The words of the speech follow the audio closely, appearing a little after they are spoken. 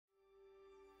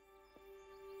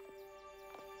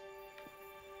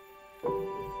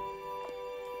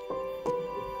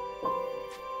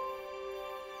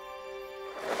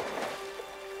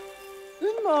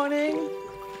morning.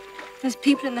 There's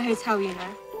people in the hotel, you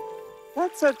know.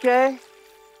 That's okay.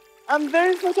 I'm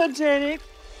very photogenic.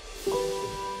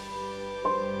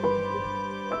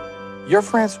 You're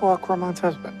Francois Cromart's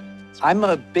husband. I'm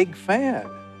a big fan.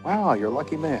 Wow, you're a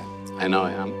lucky man. I know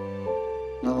I am.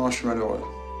 Non, je suis malheureux.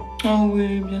 Ah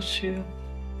oui, bien sûr.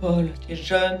 Paul, t'es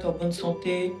jeune, t'es en bonne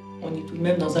santé. On est tout de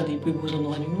même dans un des plus beaux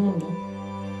endroits du monde, non?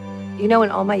 You know, in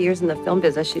all my years in the film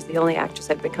business, she's the only actress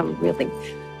I've become really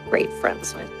great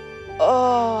friends with.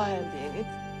 Oh, I did it.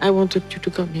 I wanted you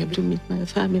to come here to meet my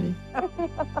family.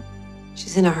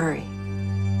 She's in a hurry.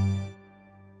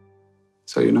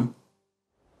 So you know?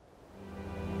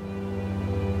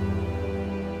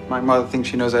 My mother thinks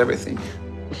she knows everything.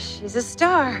 She's a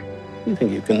star. You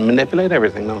think you can manipulate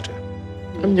everything, don't you?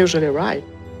 I'm usually right.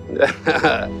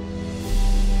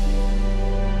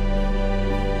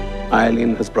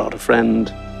 Eileen has brought a friend.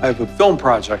 I have a film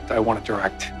project I want to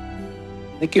direct.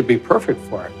 I think you'd be perfect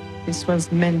for it. This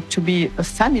was meant to be a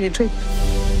family trip.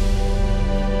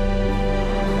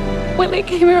 When I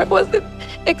came here, I wasn't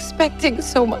expecting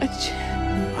so much.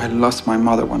 I lost my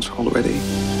mother once already.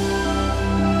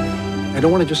 I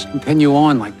don't want to just continue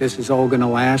on like this is all going to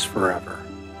last forever.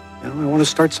 You know, I want to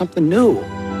start something new.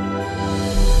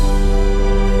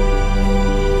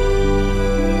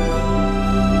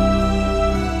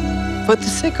 For the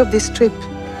sake of this trip,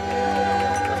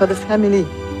 for the family,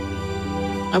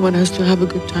 I want us to have a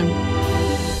good time.